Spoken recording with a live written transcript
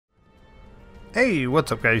Hey,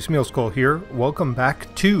 what's up guys? Mealskull here. Welcome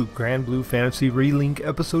back to Granblue Fantasy Relink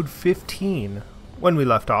episode 15. When we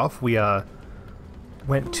left off, we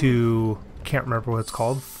went to, can't remember what it's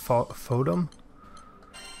called, Fodum?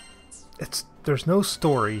 There's no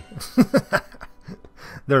story.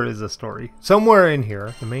 There is a story. Somewhere in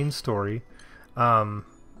here, the main story. The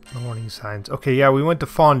warning signs. Okay, yeah, we went to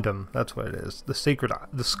Fondum. That's what it is.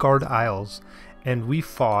 The Scarred Isles. And we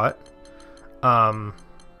fought,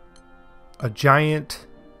 a giant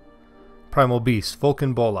primal beast,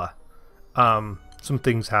 Vulcan Bola. Some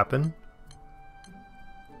things happen.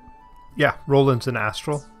 Yeah, Roland's an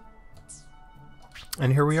astral.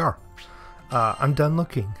 And here we are. I'm done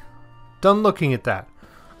looking. Done looking at that.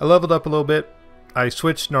 I leveled up a little bit. I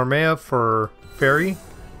switched Normea for Fairy,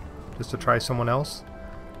 just to try someone else.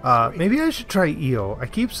 Maybe I should try Io. I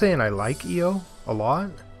keep saying I like Io a lot,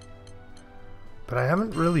 but I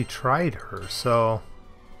haven't really tried her, so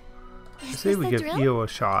I say we give Io a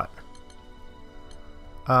shot.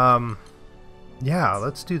 Yeah,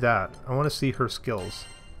 let's do that. I want to see her skills.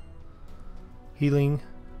 Healing.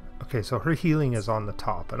 Okay, so her healing is on the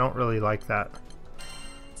top. I don't really like that.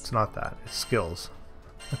 It's not that. It's skills.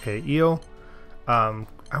 Okay, Io.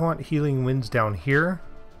 I want healing winds down here.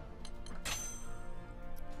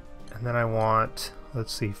 And then I want,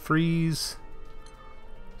 let's see, freeze,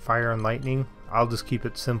 fire and lightning. I'll just keep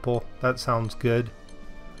it simple. That sounds good.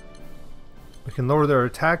 We can lower their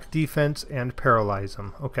attack, defense, and paralyze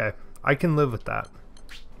them. Okay, I can live with that.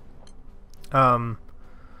 Taking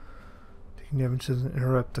damage doesn't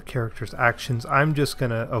interrupt the character's actions. I'm just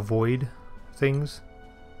gonna avoid things.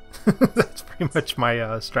 That's pretty much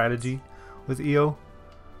my strategy with Io.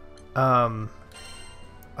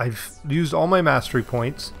 I've used all my mastery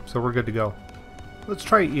points, so we're good to go. Let's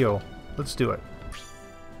try Io. Let's do it.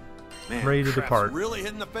 Man, I'm ready to depart. Really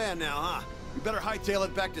hitting the fan now, huh? We better hightail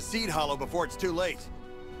it back to Seedhollow before it's too late.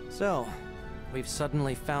 So, we've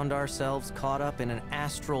suddenly found ourselves caught up in an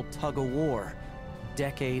astral tug-of-war,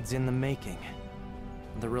 decades in the making.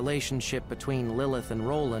 The relationship between Lilith and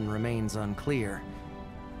Roland remains unclear,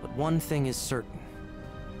 but one thing is certain.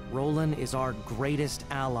 Roland is our greatest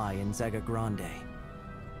ally in Zega Grande.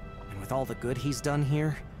 And with all the good he's done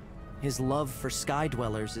here, his love for Sky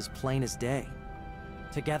Dwellers is plain as day.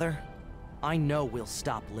 Together, I know we'll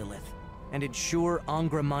stop Lilith and ensure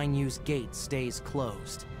Angra Mainyu's gate stays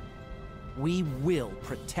closed. We will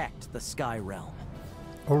protect the Sky Realm.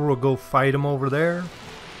 Or we'll go fight him over there?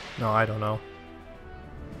 No, I don't know.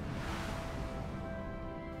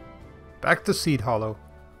 Back to Seedhollow.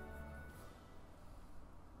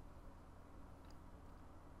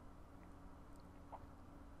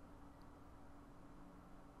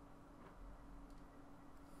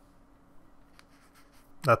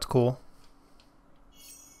 That's cool.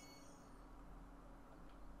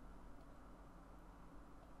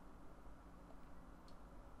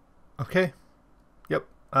 Okay. Yep.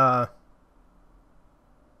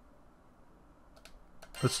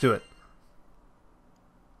 Let's do it.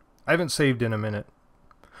 I haven't saved in a minute.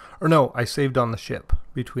 Or no, I saved on the ship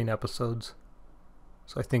between episodes.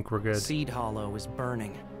 So I think we're good. Seedhollow is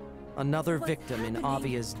burning. Another victim in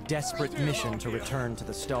Avia's desperate mission to return to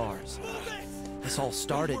the stars. This all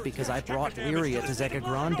started because I brought Lyria to Zega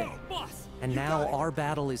Grande. And now our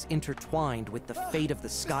battle is intertwined with the fate of the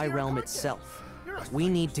Sky Realm itself. We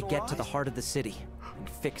need to get to the heart of the city and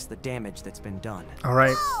fix the damage that's been done.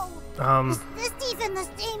 Alright. Is this even the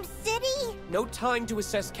same city? No time to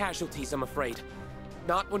assess casualties, I'm afraid.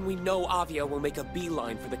 Not when we know Avia will make a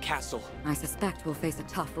beeline for the castle. I suspect we'll face a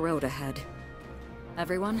tough road ahead.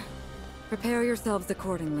 Everyone, prepare yourselves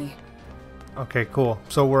accordingly. Okay, cool.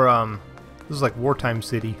 So we're, this is like wartime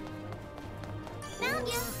city. Found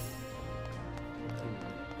you.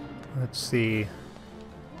 Let's see.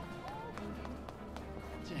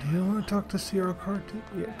 Do you want to talk to Sierra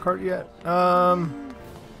Cart yet?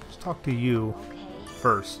 Let's talk to you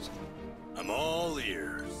first. I'm all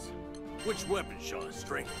ears. Which weapon shall I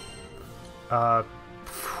strengthen?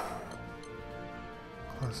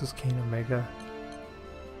 Colossus Cane Omega.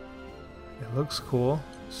 It looks cool.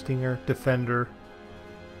 Stinger, Defender.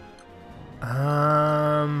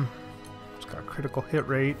 It's got a critical hit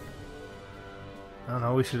rate. I don't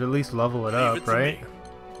know, we should at least level it up, right?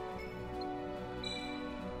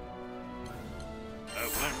 That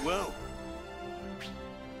went well.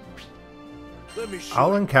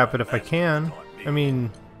 I'll uncap it if I can. I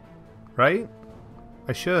mean, right?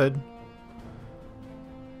 I should.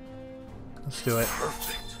 Let's do it.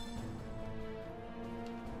 Perfect.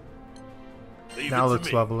 Now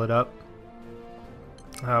let's level it up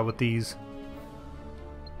with these.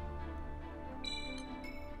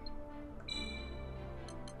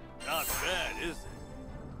 Not bad, is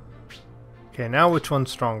it? Okay, now which one's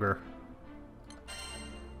stronger?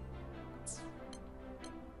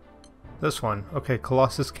 This one. Okay,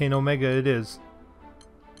 Colossus Cane Omega it is.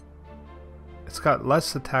 It's got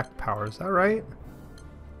less attack power, is that right?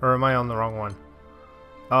 Or am I on the wrong one?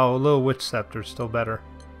 Oh, Little Witch Scepter's still better.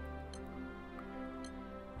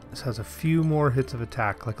 This has a few more hits of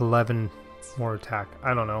attack, like 11 more attack.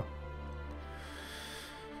 I don't know.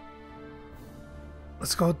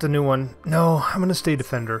 Let's go with the new one. No, I'm gonna stay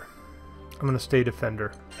Defender. I'm gonna stay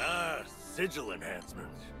Defender. Ah, sigil enhancement.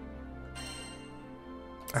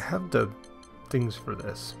 I have the things for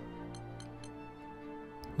this.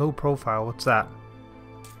 Low profile, what's that?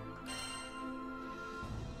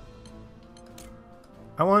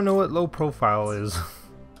 I want to know what low profile is.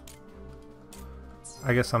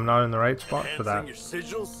 I guess I'm not in the right spot for that. Your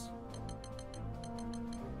sigils?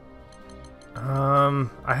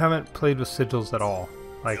 I haven't played with sigils at all.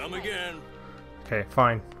 Like, Come again. okay,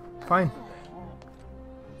 fine. Fine.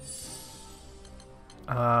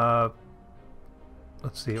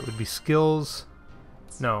 Let's see, it would be skills.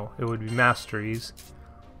 No, it would be masteries.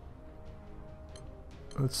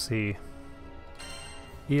 Let's see.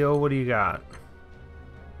 EO, what do you got?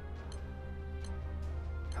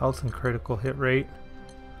 Health and critical hit rate.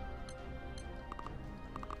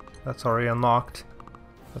 That's already unlocked.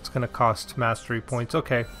 That's gonna cost mastery points.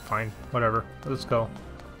 Okay, fine, whatever. Let's go.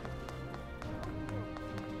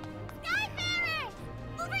 Skyfarers!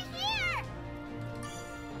 Over here!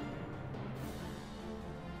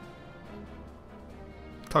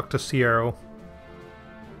 Talk to Sierra.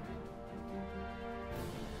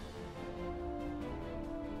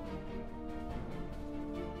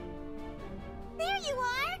 There you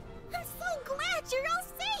are! I'm so glad you're all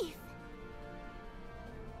safe!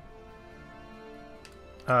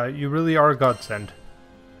 You really are a godsend.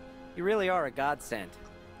 You really are a godsend.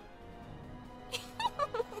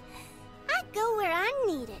 I go where I'm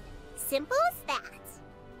needed. Simple as that.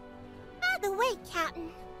 By the way,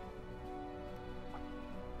 Captain.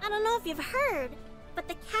 I don't know if you've heard, but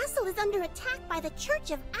the castle is under attack by the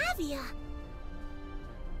Church of Avia.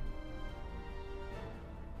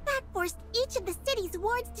 That forced each of the city's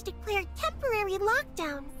wards to declare temporary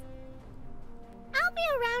lockdowns. I'll be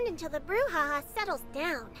around until the brouhaha settles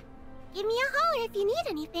down. Give me a holler if you need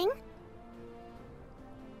anything.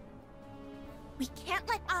 We can't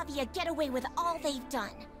let Avia get away with all they've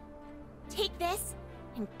done. Take this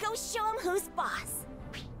and go show them who's boss.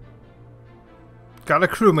 Got a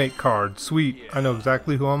crewmate card. Sweet. I know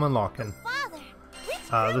exactly who I'm unlocking. Father,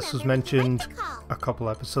 which This was crew member would you like mentioned to call? a couple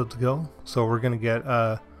episodes ago. So we're going to get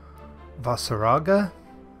Vasaraga,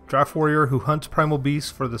 draft warrior who hunts primal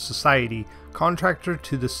beasts for the Society, contractor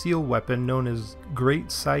to the seal weapon known as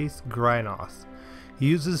Great Scythe Grynoth. He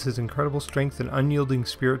uses his incredible strength and unyielding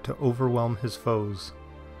spirit to overwhelm his foes.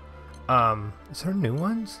 Is there new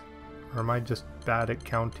ones? Or am I just bad at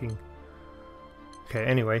counting? Okay,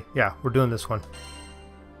 anyway, yeah, we're doing this one.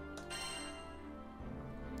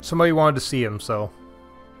 Somebody wanted to see him, so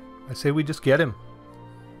I say we just get him.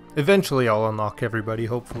 Eventually I'll unlock everybody,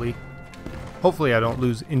 hopefully. Hopefully I don't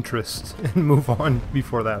lose interest and move on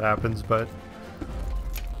before that happens, but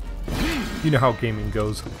you know how gaming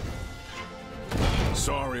goes.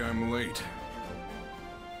 Sorry I'm late.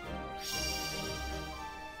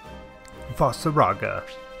 Vasaraga.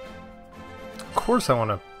 Of course I want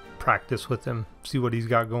to practice with him, see what he's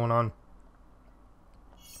got going on.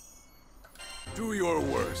 Do your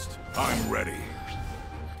worst. I'm ready.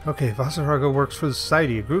 Okay, Vasaraga works for the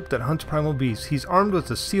Society, a group that hunts primal beasts. He's armed with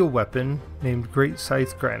a seal weapon named Great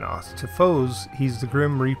Scythe Grynoth. To foes, he's the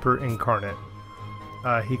Grim Reaper incarnate.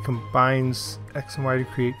 He combines X and Y to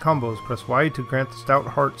create combos. Press Y to grant the Stout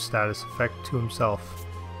Heart status effect to himself.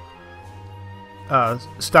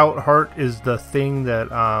 Stout Heart is the thing that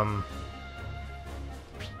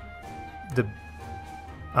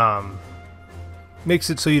makes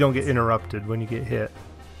it so you don't get interrupted when you get hit,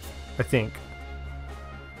 I think.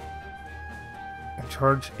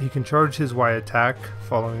 He can charge his Y attack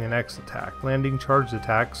following an X attack. Landing charged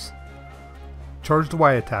attacks. Charged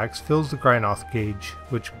Y attacks fills the Grynoth gauge,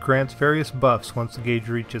 which grants various buffs once the gauge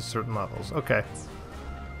reaches certain levels. Okay.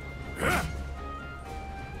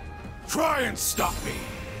 Try and stop me.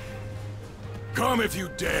 Come if you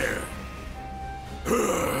dare.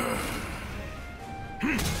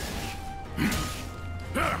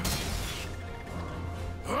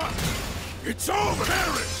 It's over,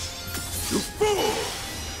 Harris! You fool!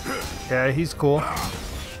 Yeah, he's cool.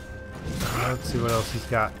 Let's see what else he's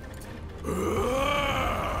got. Your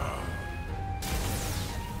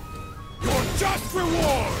just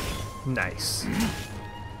reward! Nice.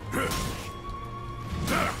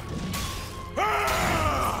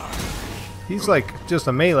 He's like just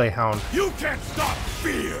a melee hound. You can't stop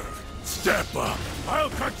fear! Step up! I'll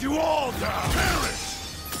cut you all down!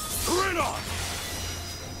 Perish! Grin on!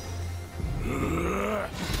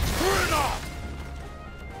 Grin on!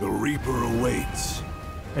 The Reaper awaits.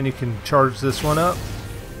 And you can charge this one up.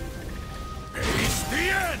 Ace the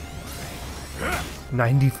end!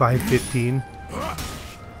 95-15.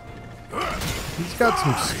 He's got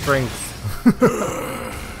some strength.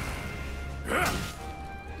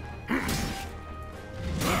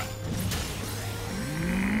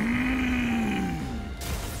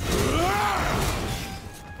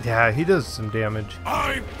 Yeah, he does some damage.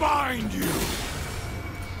 I bind you!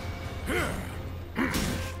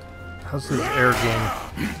 How's his air game?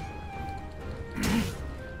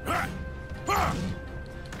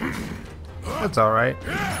 That's alright.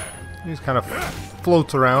 He just kind of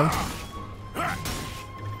floats around.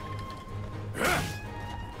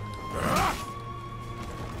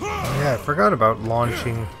 Oh, yeah, I forgot about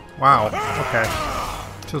launching. Wow, okay.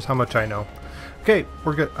 Shows how much I know. Okay,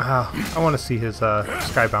 we're good. I want to see his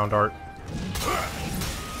Skybound art.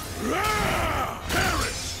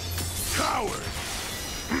 Coward!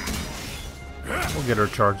 We'll get her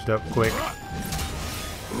charged up quick.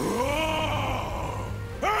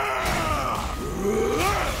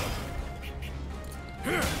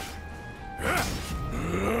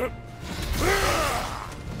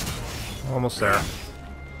 Almost there.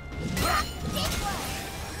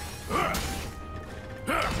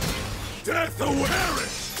 Death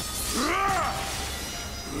awareness!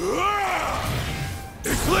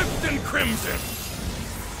 Eclipsed in crimson!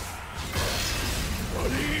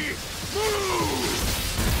 Ready, move!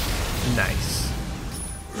 Nice.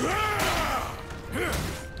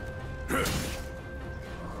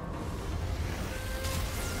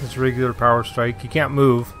 His regular power strike, you can't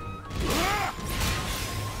move.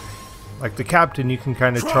 Like the captain, you can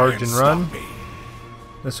kind of charge and run.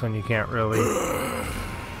 This one you can't really.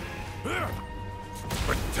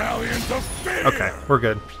 Battalions of fear! Okay, we're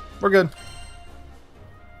good. We're good.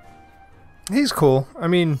 He's cool. I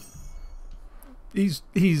mean, his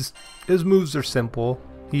moves are simple.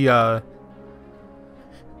 He's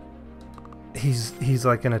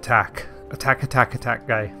like an attack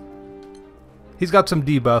guy. He's got some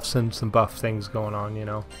debuffs and some buff things going on, you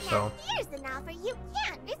know. So. Here's an offer you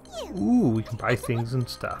can't refuse. Ooh, we can buy things and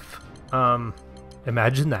stuff.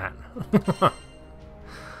 Imagine that.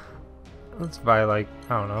 Let's buy like,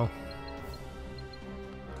 I don't know,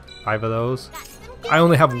 5 of those. I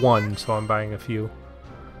only have 1, so I'm buying a few.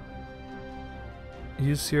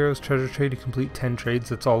 Use Zero's treasure trade to complete 10 trades.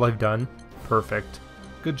 That's all I've done. Perfect.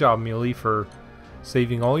 Good job, Muley, for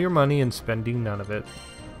saving all your money and spending none of it.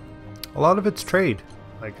 A lot of it's trade.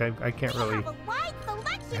 Like, I can't really.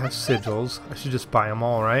 I have sigils. I should just buy them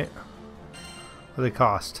all, right? What do they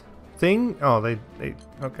cost? Thing? Oh, they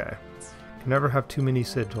okay. Can never have too many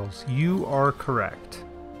sigils. You are correct.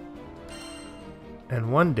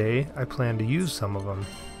 And one day, I plan to use some of them.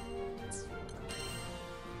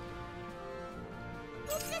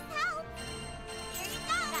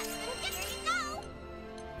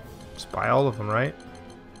 Just buy all of them, right?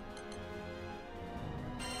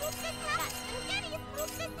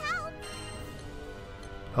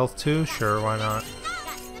 Health 2? Sure, why not?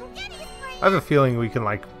 I have a feeling we can,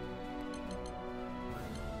 like...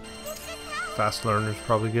 Fast learner's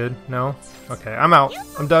probably good. No? Okay, I'm out.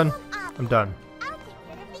 I'm done. I'm done.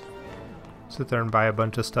 Sit there and buy a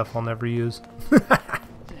bunch of stuff I'll never use.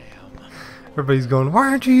 Everybody's going, why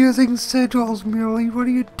aren't you using sigils, Muley? What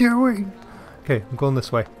are you doing? Okay, I'm going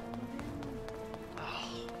this way.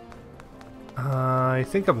 I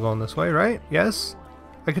think I'm going this way, right? Yes?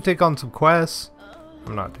 I could take on some quests.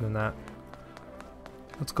 I'm not doing that.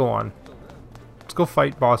 Let's go on. Let's go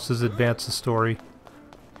fight bosses, advance the story.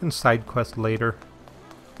 And side quest later.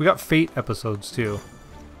 We got Fate episodes too.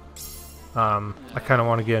 I kind of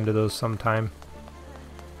want to get into those sometime.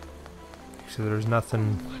 Actually, there's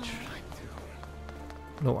nothing.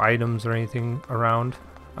 No items or anything around.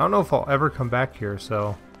 I don't know if I'll ever come back here,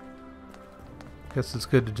 so I guess it's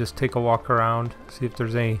good to just take a walk around, see if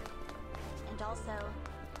there's any. And also.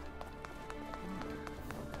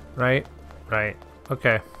 Right? Right.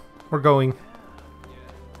 Okay. We're going.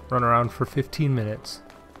 Run around for 15 minutes.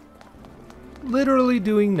 Literally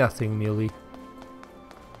doing nothing, Muley.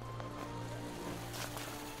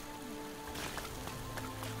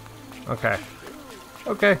 Okay.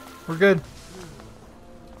 Okay, we're good.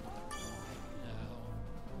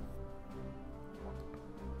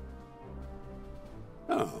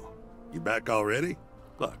 Oh, you back already?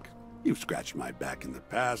 Look, you've scratched my back in the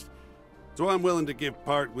past, so I'm willing to give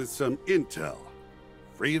part with some intel,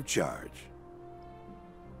 free of charge.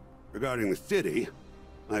 Regarding the city,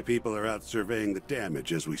 my people are out surveying the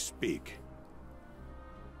damage as we speak.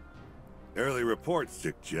 Early reports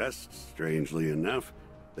suggest, strangely enough,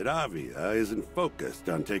 that Avia isn't focused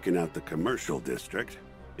on taking out the commercial district.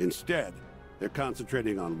 Instead, they're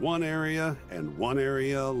concentrating on one area and one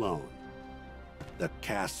area alone. The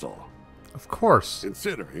castle. Of course.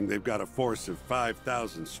 Considering they've got a force of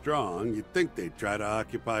 5,000 strong, you'd think they'd try to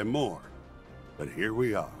occupy more. But here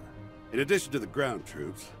we are. In addition to the ground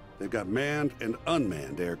troops, they've got manned and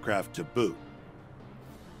unmanned aircraft to boot.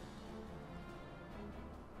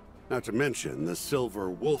 Not to mention, the Silver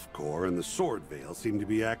Wolf Corps and the Sword Veil seem to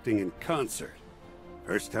be acting in concert.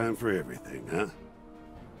 First time for everything, huh?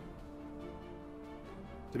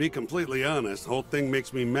 To be completely honest, the whole thing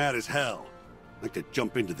makes me mad as hell. I'd like to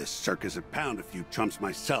jump into this circus and pound a few chumps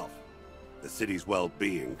myself. The city's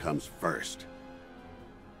well-being comes first.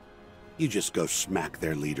 You just go smack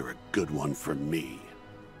their leader a good one for me.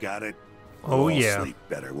 Got it? Oh, I'll yeah. sleep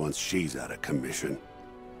better once she's out of commission.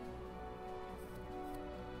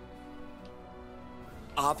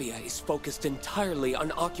 Avia is focused entirely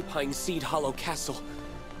on occupying Seedhollow Castle.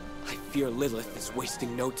 I fear Lilith is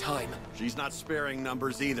wasting no time. She's not sparing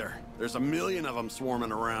numbers either. There's a million of them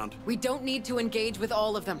swarming around. We don't need to engage with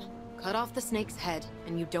all of them. Cut off the snake's head,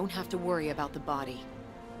 and you don't have to worry about the body.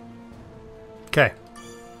 Okay.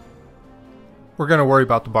 We're gonna worry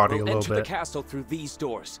about the body We'll a little enter bit. the castle through these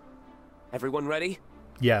doors. Everyone ready?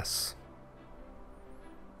 Yes.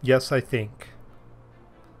 Yes, I think.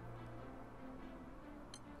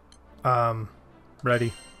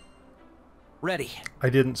 Ready. Ready. I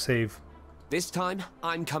didn't save. This time,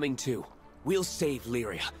 I'm coming too. We'll save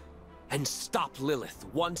Lyria. And stop Lilith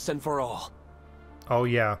once and for all. Oh,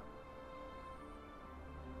 yeah.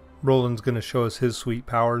 Roland's gonna show us his sweet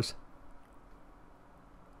powers.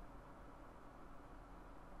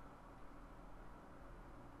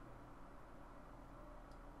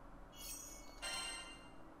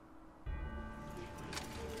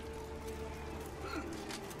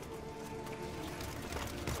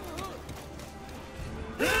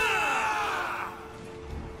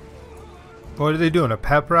 What are they doing? A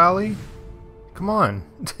pep rally? Come on.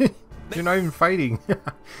 You're not even fighting.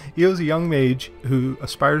 Io's a young mage who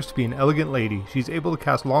aspires to be an elegant lady. She's able to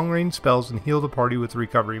cast long-range spells and heal the party with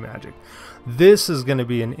recovery magic. This is going to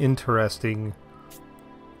be an interesting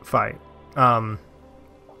fight.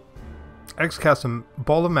 X casts a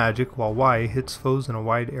ball of magic while Y hits foes in a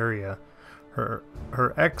wide area. Her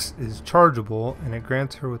X is chargeable and it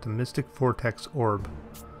grants her with a Mystic Vortex Orb.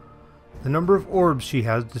 The number of orbs she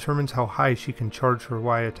has determines how high she can charge her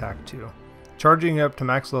Y attack to. Charging up to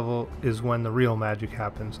max level is when the real magic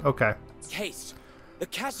happens. Okay. Case, the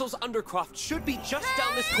castle's undercroft should be just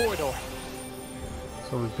down this corridor.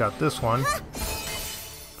 So we've got this one.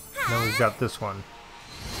 And then we've got this one.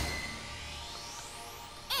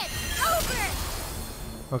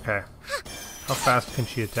 Okay. How fast can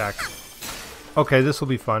she attack? Okay, this will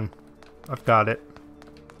be fun. I've got it.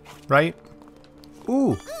 Right?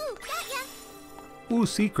 Ooh! Ooh,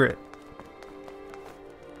 secret.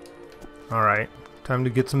 Alright. Time to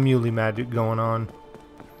get some muley magic going on.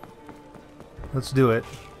 Let's do it.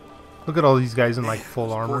 Look at all these guys in like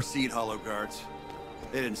full armor. Poor Seedhollow guards.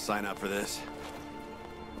 They didn't sign up for this.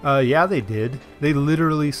 Yeah, they did. They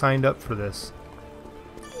literally signed up for this.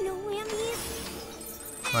 No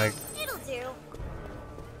whammies. Like, It'll do.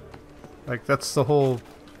 like that's the whole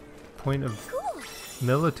point of Cool.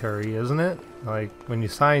 military, isn't it? Like, when you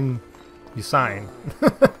sign, you sign.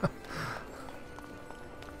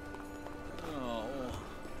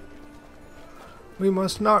 We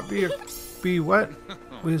must not be what?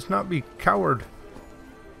 We must not be coward.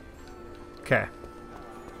 Okay.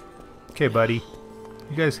 Okay, buddy.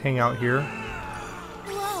 You guys hang out here.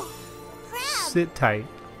 Whoa. Crab. Sit tight.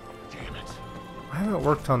 Damn it. I haven't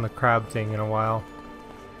worked on the crab thing in a while.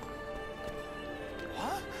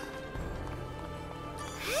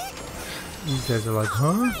 These guys are like,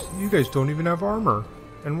 huh? You guys don't even have armor.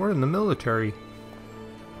 And we're in the military.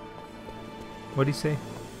 What'd he say?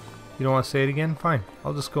 You don't want to say it again? Fine.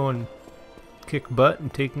 I'll just go and kick butt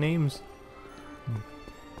and take names.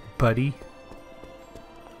 Buddy.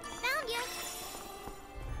 Found you.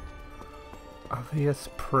 Obvious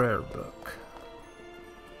prayer book.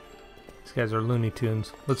 These guys are Looney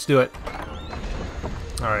Tunes. Let's do it.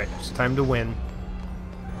 Alright, it's time to win.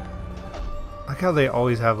 I like how they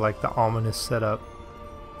always have like the ominous setup.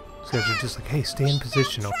 These guys are just like, hey, stay in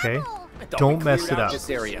position, okay? Don't mess it up.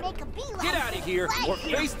 This area. Make a beeline. Get out of here or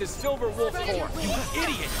face the Silver Wolf Corps. You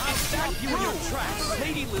idiot! Exact you in your tracks.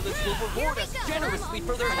 Lady Lilith will reward us generously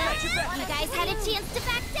for their heads. You guys had a chance to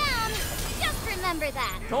back down. Just remember. remember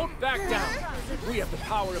that. Don't back down. We have the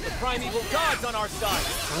power of the primeval gods on our side.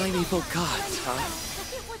 Primeval gods,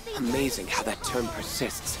 huh? Amazing how that term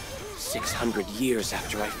persists. 600 years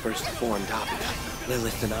after I first formed Avia,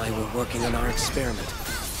 Lilith and I were working on our experiment,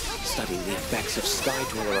 studying the effects of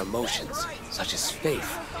Sky-Dweller emotions, such as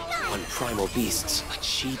faith, on primal beasts. But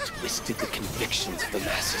she twisted the convictions of the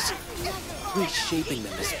masses, reshaping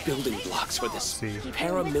them as building blocks for this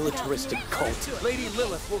paramilitaristic cult. Lady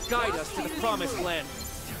Lilith will guide us to the promised land.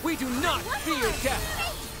 We do not fear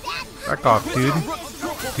death. Back off, dude.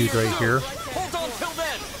 Dude right here. Hold on till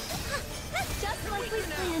then. Just like we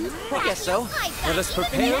planned. I guess so. Let us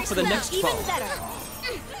prepare for the next Even foe. better.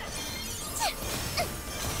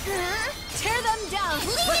 Tear them down.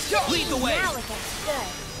 Let's go. Lead the way. Now it gets good.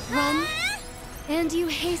 Run, and you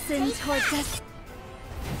hasten towards us.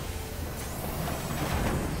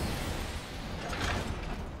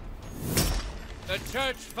 The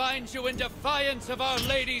church finds you in defiance of Our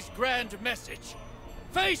Lady's grand message.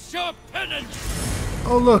 Face your penance!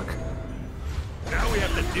 Oh, look. Now we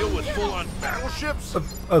have to deal with full-on battleships?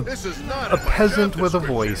 This is not A peasant with a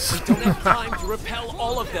voice. We don't have time to repel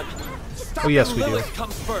all of them. Stop Oh, yes, we do. Lilith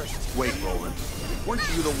comes first. Wait, Roland. Weren't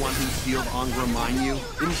you the one who sealed Angra Mine you?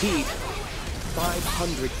 Indeed.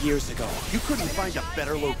 500 years ago. You couldn't find a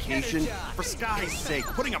better location? For Sky's sake,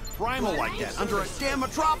 putting a primal like that under a damn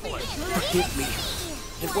metropolis! Forgive me.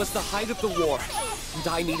 It was the height of the war, and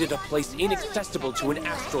I needed a place inaccessible to an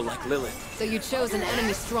astral like Lilith. So you chose an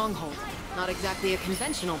enemy stronghold. Not exactly a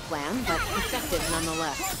conventional plan, but effective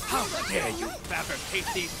nonetheless. How dare you fabricate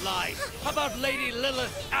these lies about Lady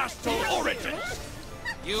Lilith's astral origins?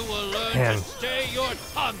 You will learn Man. to stay your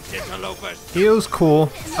tongues, interlopers. Io's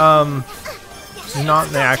cool. She's not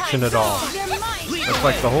in the action at all. That's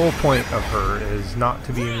like the whole point of her is not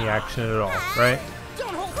to be in the action at all, right?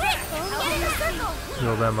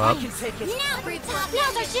 Heal them up. Now's our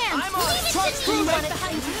chance. Trust me, right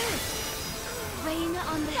behind you. Rain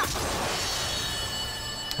on the.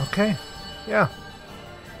 Okay. Yeah.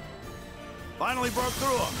 Finally broke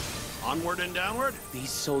through them. Onward and downward? These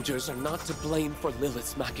soldiers are not to blame for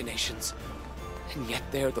Lilith's machinations, and yet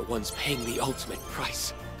they're the ones paying the ultimate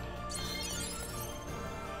price.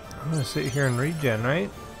 I'm gonna sit here and regen, right?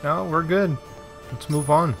 No, we're good. Let's move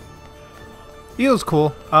on. Io's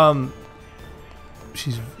cool.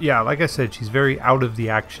 She's, yeah, like I said, she's very out of the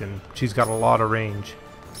action. She's got a lot of range.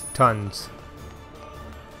 Tons.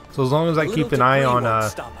 So as long as I keep an eye on, won't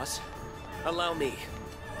stop us. Allow me.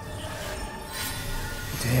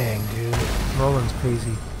 Dang, dude. Roland's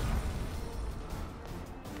crazy.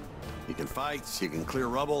 You can fight, you can clear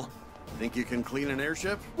rubble. Think you can clean an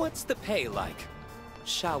airship? What's the pay like?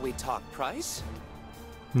 Shall we talk price?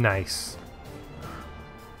 Nice.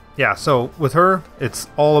 Yeah, so with her, it's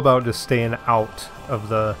all about just staying out of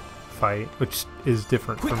the fight, which is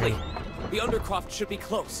different for Quickly! me. The Undercroft should be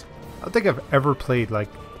close. I don't think I've ever played, like,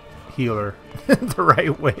 healer the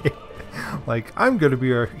right way. Like, I'm gonna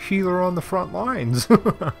be a healer on the front lines.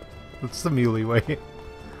 That's the melee way.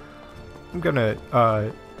 I'm gonna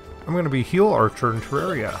be heal archer in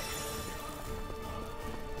Terraria.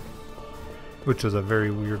 Which is a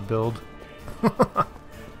very weird build.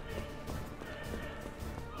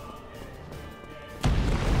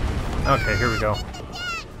 Okay, here we go.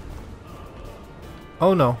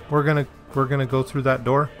 Oh no, we're gonna go through that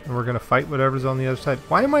door and we're gonna fight whatever's on the other side.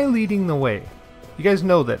 Why am I leading the way? You guys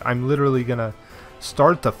know that I'm literally gonna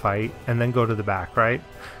start the fight and then go to the back, right?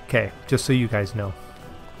 Okay, just so you guys know.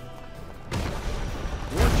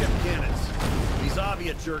 Warship cannons. These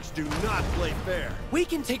Avia jerks do not play fair. We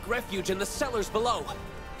can take refuge in the cellars below.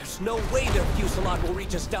 There's no way their fusillade will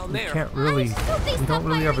reach us down there. Can't really. We don't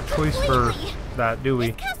really have a choice for that, do we?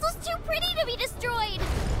 This castle's too pretty to be destroyed.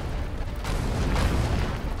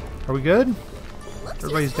 Are we good?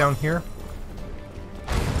 Everybody's down here.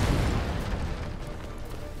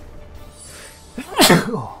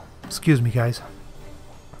 Excuse me, guys.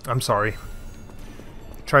 I'm sorry.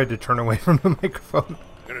 Tried to turn away from the microphone.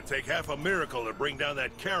 Gonna take half a miracle to bring down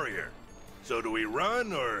that carrier. So do we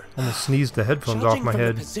run, or...? Almost sneezed the headphones off Judging my from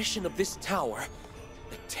head. the position of this tower,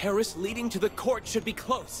 the terrace leading to the court should be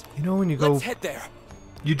close. You know when you go... Let's head there.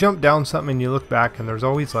 You jump down something and you look back and there's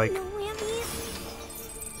always like... No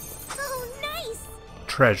whammies. Oh, nice.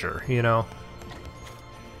 treasure, you know?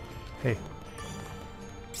 Hey.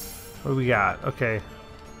 What do we got? Okay.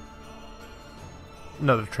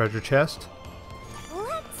 Another treasure chest.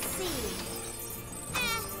 Let's see.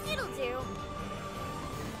 It'll do.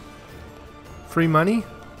 Free money?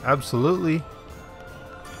 Absolutely.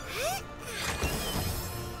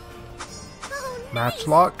 Oh, nice.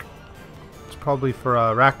 Matchlock? It's probably for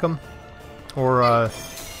Rackham. Or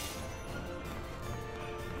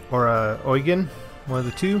or Eugen, one of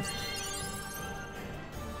the two.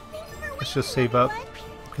 Let's just save up,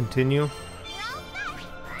 continue.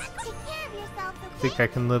 I think I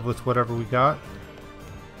can live with whatever we got.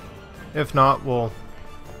 If not, we'll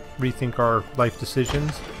rethink our life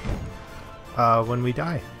decisions when we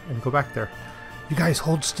die and go back there. You guys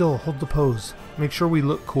hold still, hold the pose. Make sure we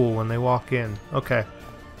look cool when they walk in. Okay.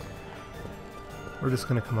 We're just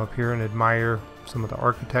gonna come up here and admire some of the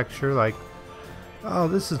architecture, like, oh,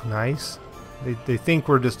 this is nice. They think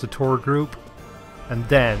we're just a tour group, and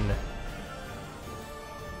then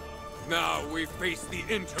Now we face the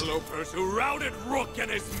interlopers who routed Rook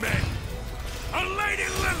and his men. A Lady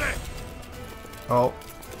Lilith! oh,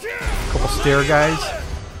 a couple stair guys.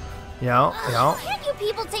 Yeah, yeah. Can't you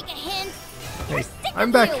people take a hint? Hey,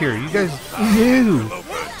 I'm back here. You guys new.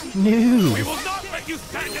 We will not let you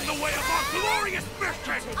stand in the way of our glorious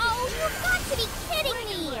mission! Oh, you've got to be kidding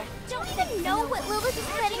me! Don't even know what Lilith is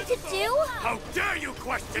planning to do? How dare you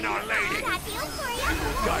question our lady! Got deal for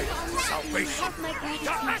you. Guidance and salvation!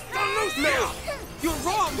 To Lucia! You're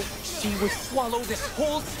wrong! She would swallow this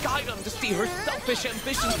whole skydom to see her selfish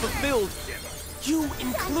ambitions fulfilled. You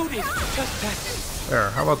included, just as... There,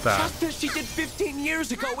 how about that? Just as she did 15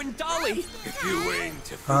 years ago in Dolly. If you aim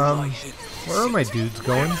to fool Where are my dudes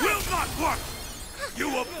going? will not work! You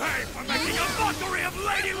will pay for making a mockery of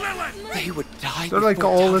Lady Lilith! They would die. They're like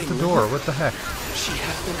before all at telling the door. Lilith. What the heck? She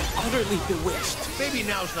has been utterly bewitched. Maybe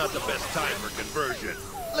now's not the best time for conversion.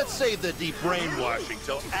 Let's save the deep brainwashing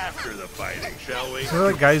till after the fighting, shall we? Is there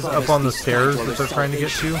like guys up on the stairs that they're trying to get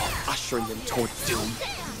to? Ushering them toward doom.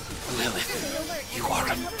 Lilith, you are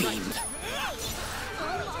a fiend.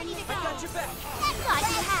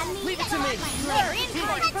 Leave it to me. We're in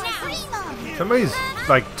for it now. Somebody's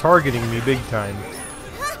like targeting me big time.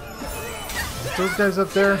 Those guys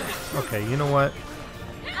up there? Okay, you know what?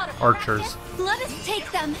 Archers. Let us take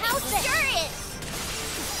them. How's it?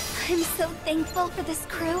 I'm so thankful for this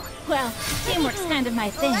crew. Well, teamwork's kind of my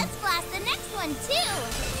thing. Let's blast the next one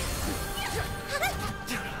too.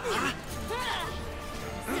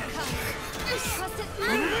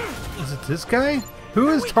 Is it this guy? Who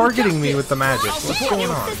is targeting me with the magic? What's going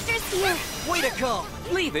on? Way to go!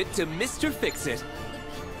 Leave it to Mr. Fix-It.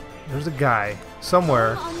 There's a guy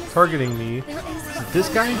somewhere targeting me. Is it this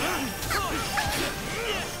guy?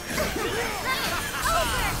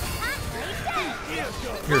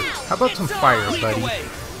 Here, how about some fire, buddy?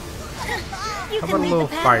 How about a little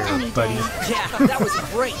fire, buddy? Yeah, that was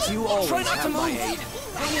great. You always have my aid.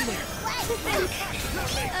 Hang in there.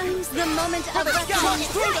 The moment of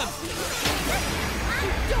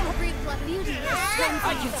Don't reflect beauty.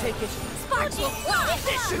 I can take it. Sparky,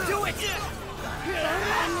 This should do it.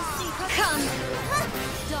 come.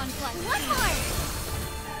 Dawnflight, one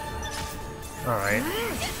more. Alright.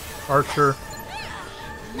 Archer.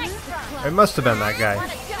 It must have been that guy.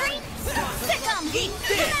 Eat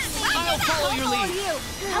this. I'll follow your lead.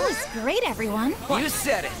 That was great, everyone. You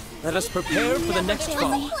said it. Let us prepare for the next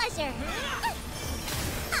call. Pleasure.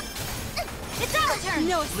 It's our turn.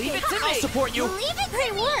 No, Leave it to me. I'll support you. Leave it.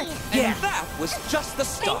 Great work. And that was just the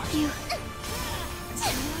start. Thank you.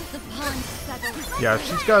 The pond settles. Yeah,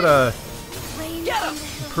 she's got a Get him.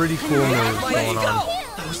 pretty cool move Way going to on.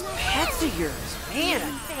 go. Those pets of yours, man.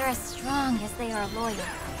 They're as strong as they are loyal.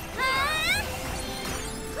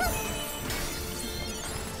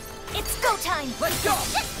 It's go time. Let's go.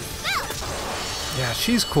 Yeah,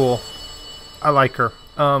 she's cool. I like her.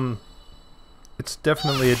 It's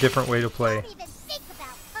definitely a different way to play. Don't even think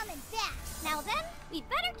about coming back. Now then, we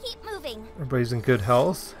better keep moving. Everybody's in good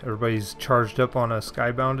health. Everybody's charged up on a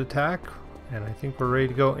skybound attack. And I think we're ready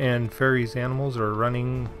to go. And Fairy's animals are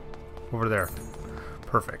running over there.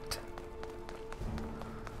 Perfect.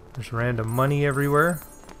 There's random money everywhere.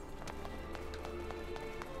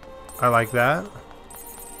 I like that.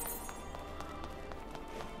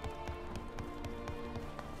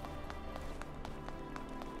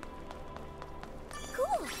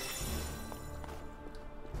 Cool.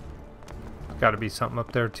 Gotta be something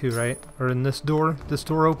up there too, right? Or in this door? This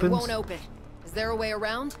door It opens? won't open. Is there a way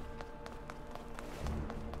around?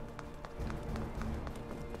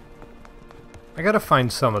 I gotta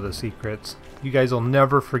find some of the secrets. You guys will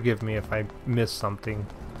never forgive me if I miss something.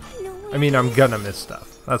 I mean, I'm gonna miss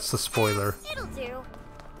stuff. That's the spoiler. It'll do.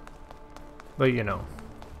 But you know.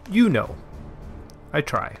 You know. I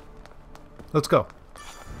try. Let's go.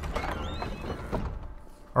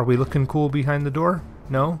 Are we looking cool behind the door?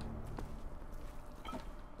 No?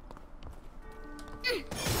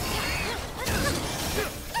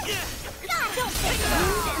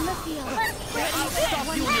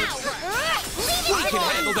 We can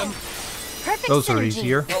handle them. Perfect Those are synergy.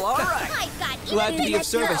 easier. Well, all right. I've got Glad to be of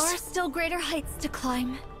service. There are still greater heights to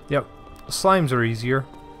climb. Yep. Slimes are easier.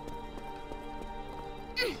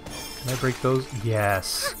 Can I break those?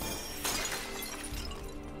 Yes.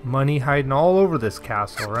 Money hiding all over this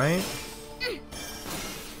castle, right? Can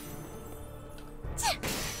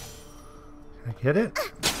I get it?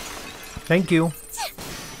 Thank you.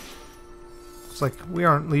 It's like we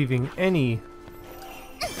aren't leaving any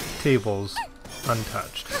tables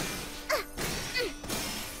untouched.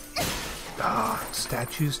 Ah,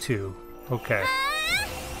 statues too. Okay.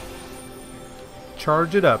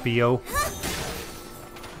 Charge it up, EO.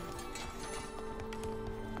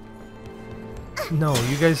 No,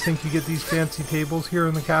 you guys think you get these fancy tables here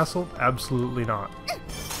in the castle? Absolutely not.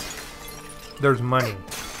 There's money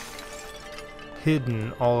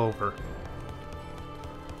hidden all over.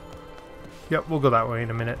 Yep, we'll go that way in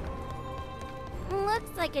a minute.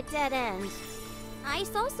 Looks like a dead end. I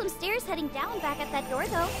saw some stairs heading down back at that door,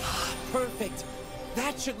 though. Perfect.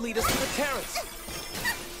 That should lead us to the terrace.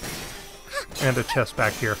 And a chest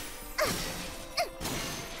back here.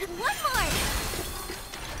 One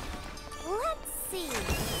more. Let's see.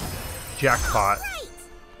 Jackpot. Right.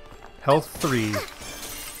 Health 3.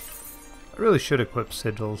 I really should equip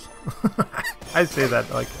sigils. I say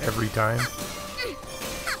that like every time.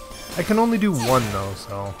 I can only do one though,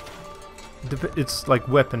 so it's like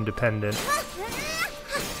weapon dependent.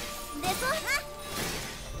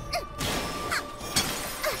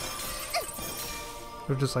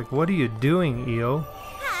 They're just like, what are you doing, EO?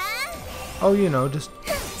 Oh, you know, just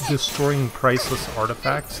destroying priceless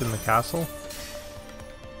artifacts in the castle.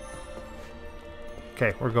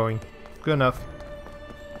 Okay, we're going. Good enough.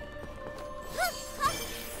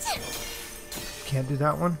 Can't do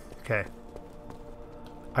that one? Okay.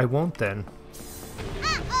 I won't then.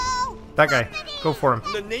 That guy. Go for him.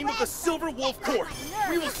 In the name of the Silver Wolf Court,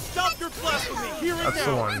 we will stop your blasphemy here and now. That's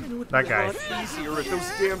the one. That guy. It would be a lot easier if those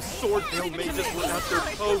damn sword-tailed mages were at their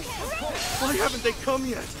post. Why haven't they come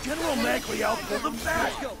yet? General Magliow pulled them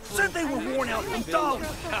back. Said they were worn out from Dolly.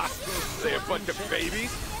 Ha! Say a bunch of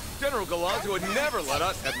babies. General Galazzo would never let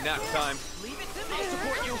us have nap time. I'll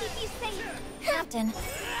support you. Captain,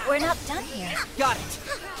 we're not done here. Got it.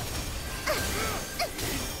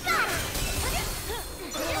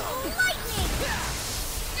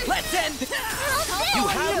 Let's end this. You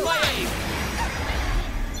have my aim.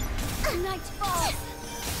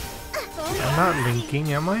 I'm not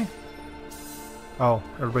linking, am I? Oh,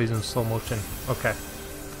 everybody's in slow motion. Okay.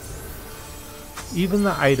 Even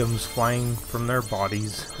the items flying from their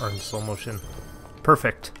bodies are in slow motion.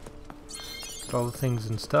 Perfect. Get all the things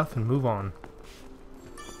and stuff and move on.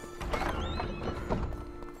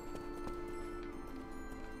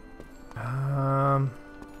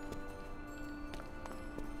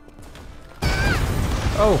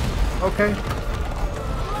 Oh, okay.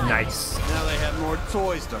 Nice. Now they have more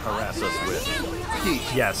toys to harass us with.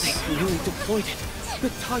 Yes. They really deployed it. The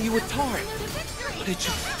Tayuatar. But it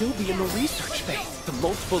should still be in the research phase. The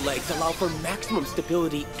multiple legs allow for maximum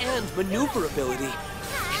stability and maneuverability. It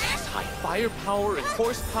has high firepower and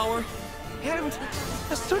horsepower, and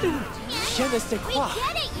a certain je ne sais quoi. We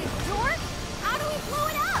get it, you dork! How do we blow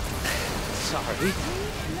it up? Sorry.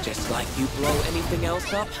 Just like you blow anything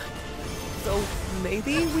else up. So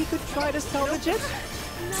maybe we could try to salvage it?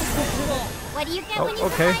 What do you get when you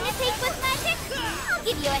okay. combine a tape with magic? I'll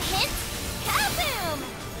give you a hint. Kaboom!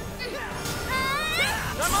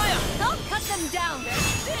 Don't cut them down.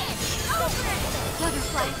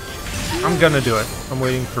 Butterfly. I'm gonna do it. I'm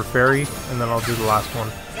waiting for Fairy, and then I'll do the last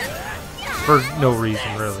one. For no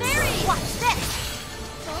reason, really. But. Watch this.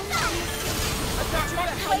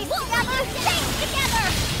 Let's play together. Stay together.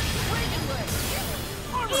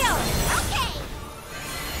 Okay.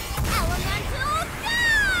 Elemental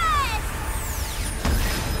dust.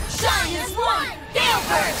 Shine as one. Gale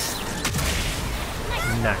burst.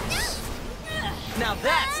 Nice. Now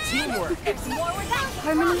that's teamwork.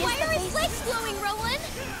 Harmony. Why are his legs glowing, Roland?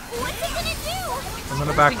 What's it gonna do? I'm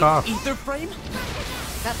gonna back off. Ether frame?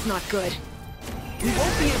 That's not good. We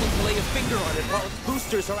won't be able to lay a finger on it while its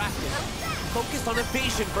boosters are active. Focus on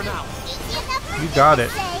evasion for now. You got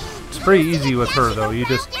it. It's pretty easy with her, though. You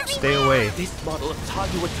just stay away. This model of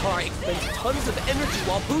Tayuatar expends tons of energy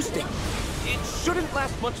while boosting. It shouldn't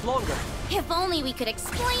last much longer. If only we could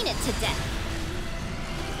explain it to death.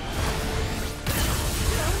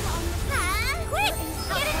 Quick!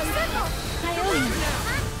 Get in the circle!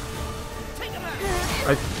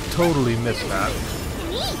 I totally missed that.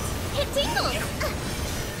 Neat! It tingles!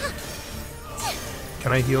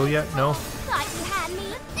 Can I heal yet? No? Thought you had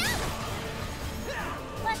me.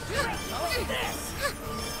 Let's do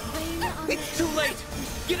it! It's too late!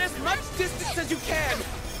 Get as much distance as you can!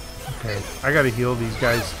 Okay, I gotta heal these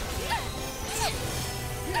guys.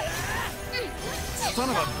 Son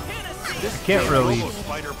of a... This Can't really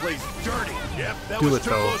spider plays dirty. Yep, that do was it too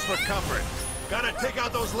though. close for comfort. Gotta take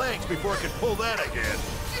out those legs before it can pull that again.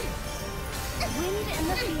 Wind in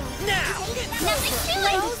the field. Now!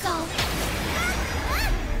 Let's go.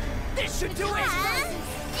 This should do it!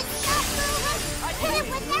 It's not moving. Hit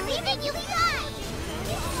it with everything you got.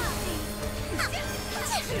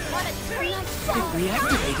 What a treat. It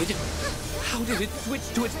reactivated? How did it switch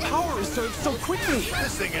to its power reserve so quickly?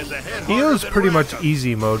 This thing has a head Heal's harder pretty than much Rackham.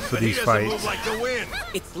 easy mode for But he these doesn't move fights. like the wind.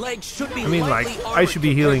 Its legs should be I mean, like, lightly I should be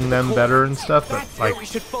armored healing compared to them the better core. and stuff, but That's where like, we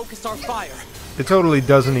should focus our fire. it totally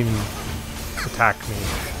doesn't even attack me.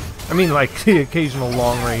 I mean, like, the occasional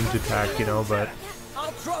long-range attack, you know, but...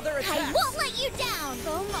 I'll draw their I attacks! won't let you down.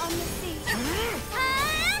 Foam on the sea.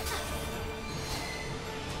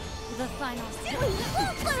 The final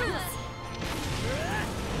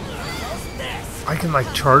I can,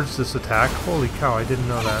 like, charge this attack? Holy cow, I didn't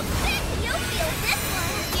know that. You'll feel this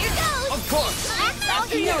one. Here goes. Of course! That's all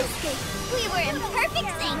he knows. We were in perfect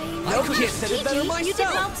sync. I couldn't have said it better myself. You did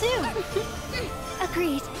well too.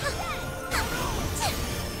 Agreed.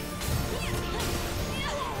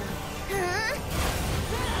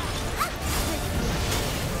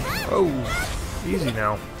 Oh, easy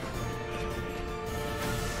now.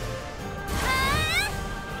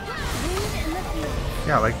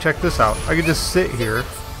 Yeah, like, check this out. I could just sit here,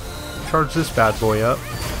 charge this bad boy up.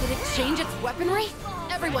 Did it change its weaponry?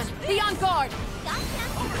 Everyone, be on guard!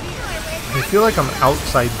 I feel like I'm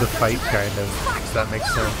outside the fight, kind of, if that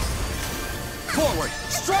makes sense. Forward!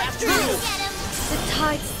 Strike through! The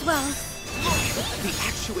tide swells. The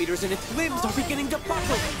actuators in its limbs are beginning to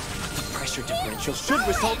buckle. The pressure differential should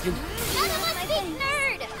result in... Big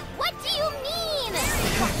nerd! What do you mean?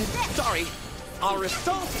 Sorry, our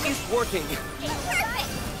assault is working. Perfect!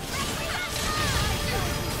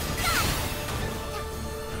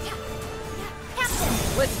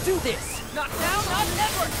 Captain! Let's do this! Not now, not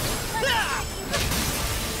never! Ah!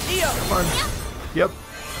 Neo! Come on. Yep.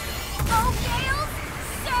 Go Gales!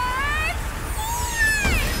 Surge!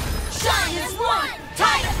 Shine as one!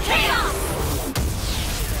 Tide of chaos!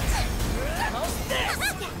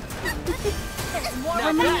 More Now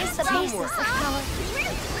remains that's the basis teamwork. of power.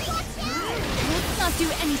 Let's not do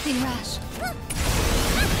anything rash.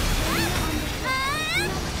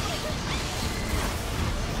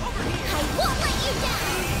 I won't let you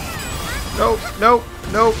down! Nope, nope,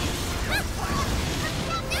 nope.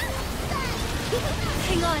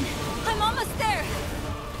 Hang on, I'm almost there.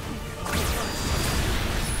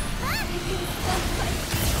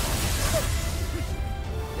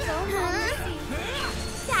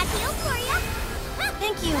 That heal for you.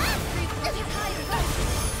 Thank you.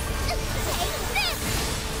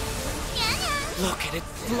 Look at its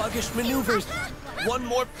sluggish maneuvers. One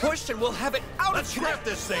more push and we'll have it out Let's of track. wrap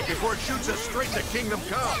this thing before it shoots us straight to Kingdom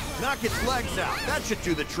Come. Knock its legs out. That should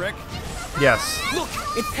do the trick. Yes. Look,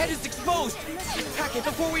 its head is exposed. Attack it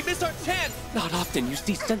before we miss our chance. Not often you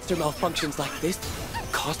see sensor malfunctions like this.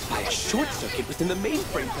 Caused by a short circuit within the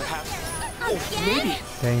mainframe, perhaps. Or maybe...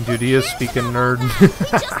 Dang, dude, he is speaking nerd. We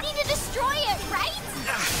just need to destroy it, right?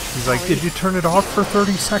 He's like, did you turn it off for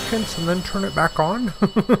 30 seconds and then turn it back on?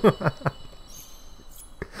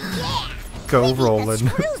 Yeah. Go Maybe the Roland.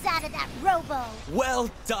 screws out of that robo. Well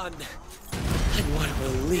done. And what a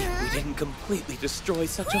relief we didn't completely destroy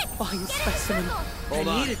such a fine specimen. Hold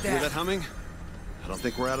on. needed Hear that. that humming? I don't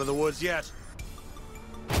think we're out of the woods yet.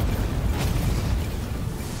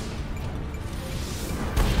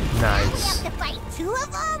 Nice. We have to fight two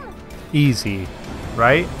of them? Easy,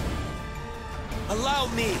 right? Allow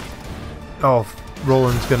me. Oh,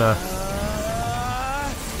 Roland's gonna...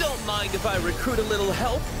 Don't mind if I recruit a little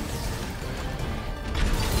help.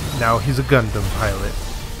 Now he's a Gundam pilot.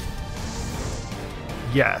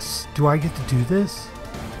 Yes. Do I get to do this?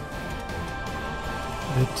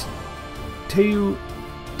 The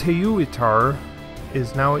Teuitar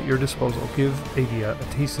is now at your disposal. Give Avia a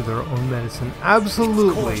taste of their own medicine. Its core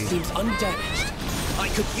Absolutely. seems undamaged. I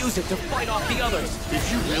could use it to fight off the others. Did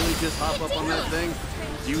you really just hop up on that thing?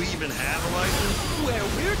 Do you even have a license? Where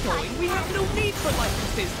we're going, we have no need for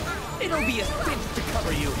licenses. It'll be a cinch to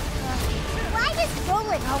cover you. Why does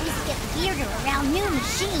Roland always get weirder around new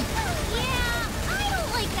machines? Yeah, I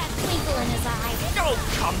don't like that twinkle in his eye. Oh,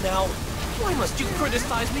 come now. Why must you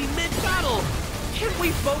criticize me mid-battle? Can't we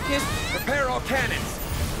focus? Prepare all cannons.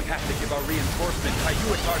 We have to give our reinforcement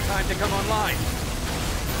Teuitar time to come online.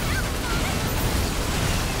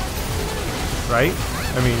 Right?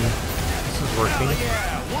 I mean, this is working.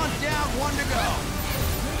 Yeah, one down, one to go.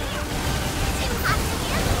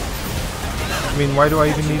 I mean, why do I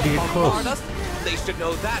even need to get close? They should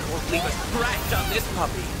know that won't leave a scratch on this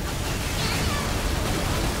puppy.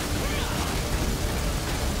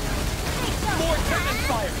 More cannon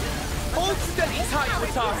fire! Hold steady,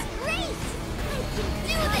 Taiwatar! Great!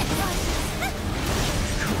 Do this!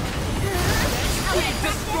 We've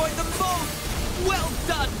destroyed them both! Well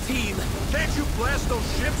done, team! Can't you blast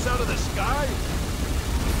those ships out of the sky?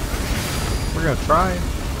 We're gonna try.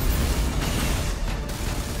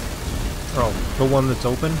 Oh, the one that's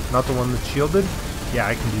open, not the one that's shielded? Yeah,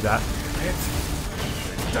 I can do that.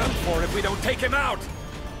 It's done for if we don't take him out!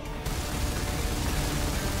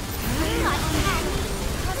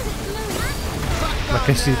 Like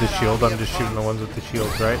I see the shield, I'm just shooting the ones with the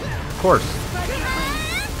shields, right? Of course.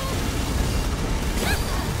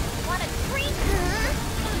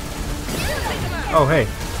 Oh, hey.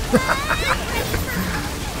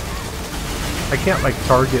 I can't, like,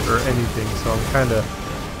 target or anything, so I'm kind of...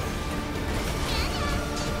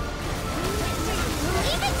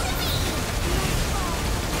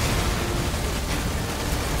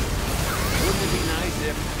 Wouldn't it be nice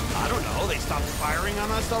if, I don't know, they stopped firing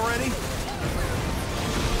on us already?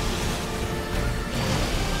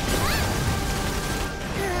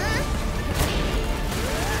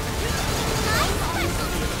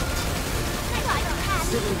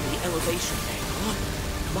 Considering the elevation angle,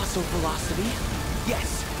 muscle velocity,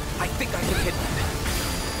 yes, I think I can hit them.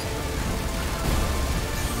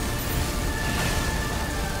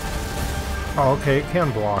 Oh, okay, it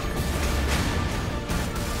can block.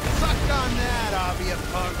 Suck on that, obvious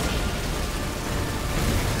punk.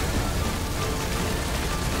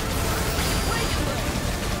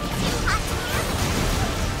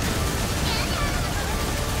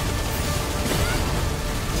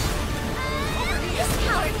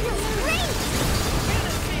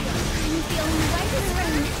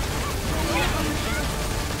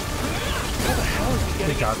 How the hell is he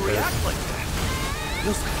getting got it to this. react like that?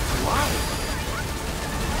 Feels like it's alive.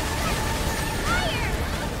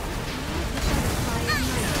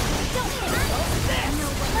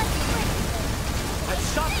 I've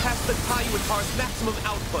shot past the Taiwatar's maximum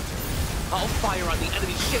output. I'll fire on the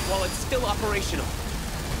enemy ship while it's still operational.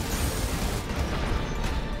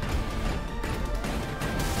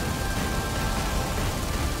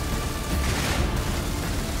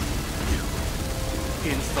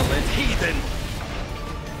 Insolent heathen!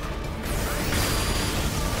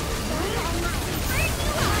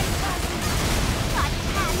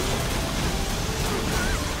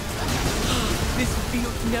 This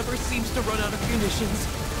field never seems to run out of munitions.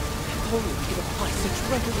 If only we could apply such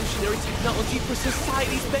revolutionary technology for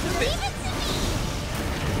society's benefit.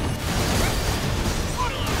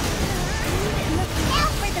 Now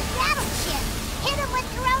for the battleship! Hit him with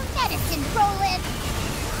your own medicine, Roland!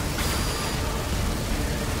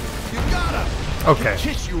 You gotta! Okay,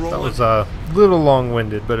 Kiss you, that Roland. was a little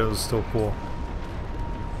long-winded, but it was still cool.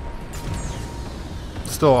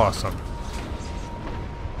 Still awesome.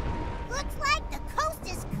 Looks like the coast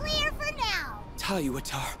is clear for now!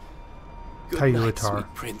 Taiwatar. Good night, Taiwatar.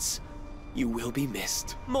 sweet prince. You will be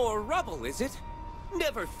missed. More rubble, is it?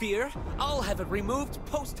 Never fear. I'll have it removed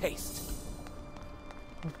post-haste.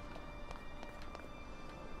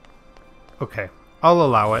 Okay, I'll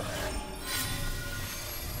allow it.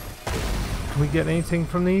 Can we get anything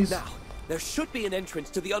from these? Now, there should be an entrance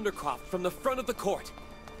to the Undercroft from the front of the court.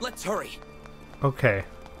 Let's hurry. Okay.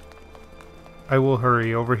 I will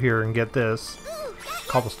hurry over here and get this.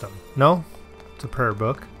 Cobblestone. No? It's a prayer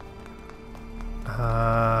book.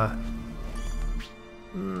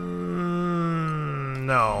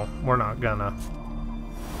 No, we're not gonna.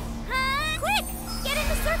 Quick! Get in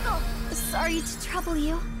the circle! Sorry to trouble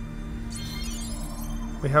you.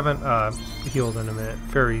 We haven't healed in a minute.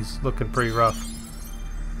 Fairy's looking pretty rough.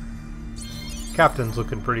 Captain's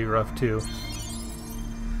looking pretty rough too.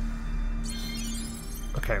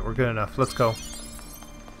 Okay, we're good enough. Let's go.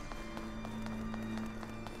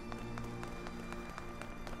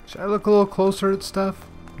 Should I look a little closer at stuff?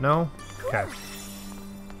 No? Okay.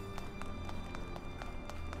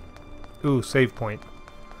 Ooh, save point.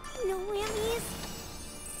 No whammies?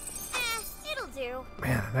 It'll do.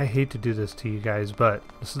 Man, I hate to do this to you guys, but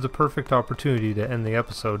this is the perfect opportunity to end the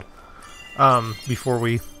episode. Before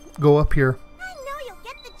we go up here. I know you'll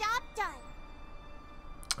get the job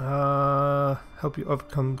done. Help you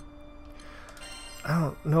overcome... I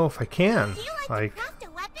don't know if I can. Do you like to craft a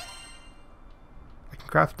weapon? I can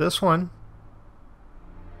craft this one.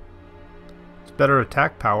 It's better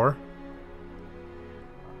attack power.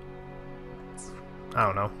 I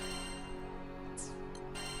don't know.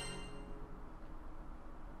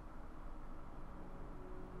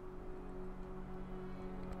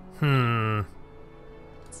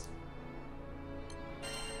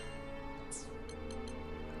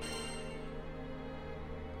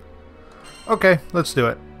 Okay, let's do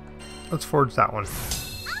it. Let's forge that one.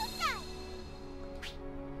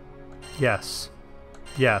 Yes.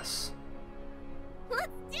 Yes. Let's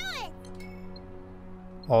do it.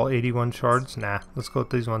 All 81 shards? Nah, let's go with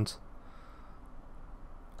these ones.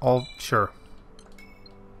 All, sure.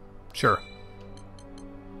 Sure.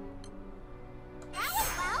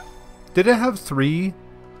 Did it have 3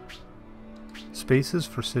 spaces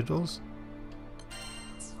for sigils?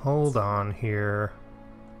 Hold on here.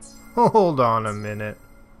 Hold on a minute.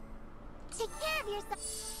 Take care of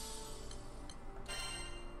yourself.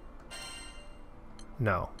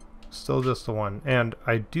 No. Still just the one. And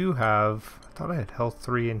I do have... I thought I had health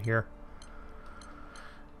 3 in here.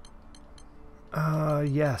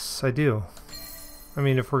 Yes, I do. I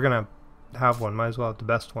mean, if we're gonna have one, might as well have the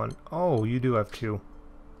best one. Oh, you do have 2.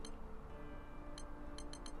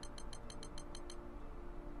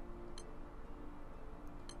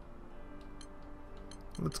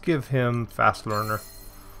 Let's give him Fast Learner.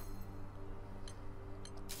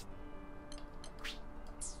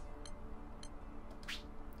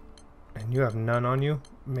 And you have none on you?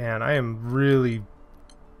 Man, I am really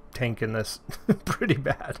tanking this pretty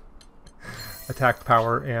bad. Attack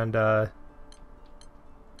power and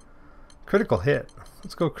critical hit.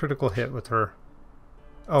 Let's go critical hit with her.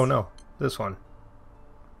 Oh no, this one.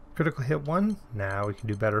 Critical hit 1? Nah, we can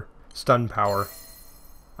do better. Stun power.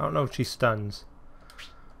 I don't know if she stuns.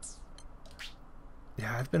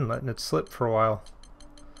 Yeah, I've been letting it slip for a while.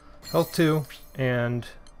 Health 2 and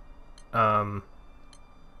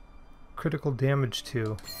critical damage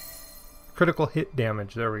 2. Critical hit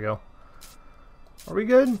damage, there we go. Are we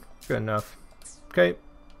good? Good enough. Okay.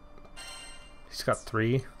 He's got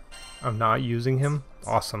 3. I'm not using him.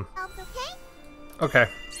 Awesome. Okay.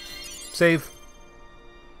 Save.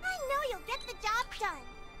 I know you'll get the job done.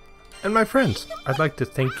 And my friends, I'd like to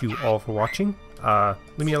thank you all for watching.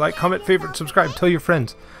 Leave me a like, comment, favorite, subscribe, tell your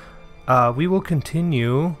friends. We will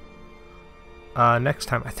continue next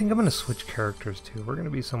time. I think I'm going to switch characters too. We're going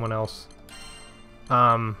to be someone else.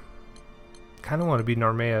 Kind of want to be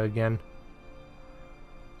Narmea again.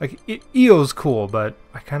 Like, Eo's cool, but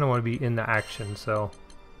I kind of want to be in the action, so...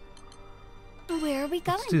 Where are we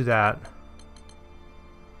going? Let's do that.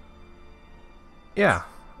 Yeah,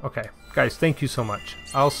 okay. Guys, thank you so much.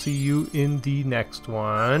 I'll see you in the next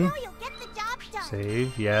one.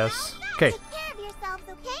 Save, yes. Okay. Take care of yourselves,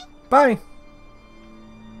 okay? Bye!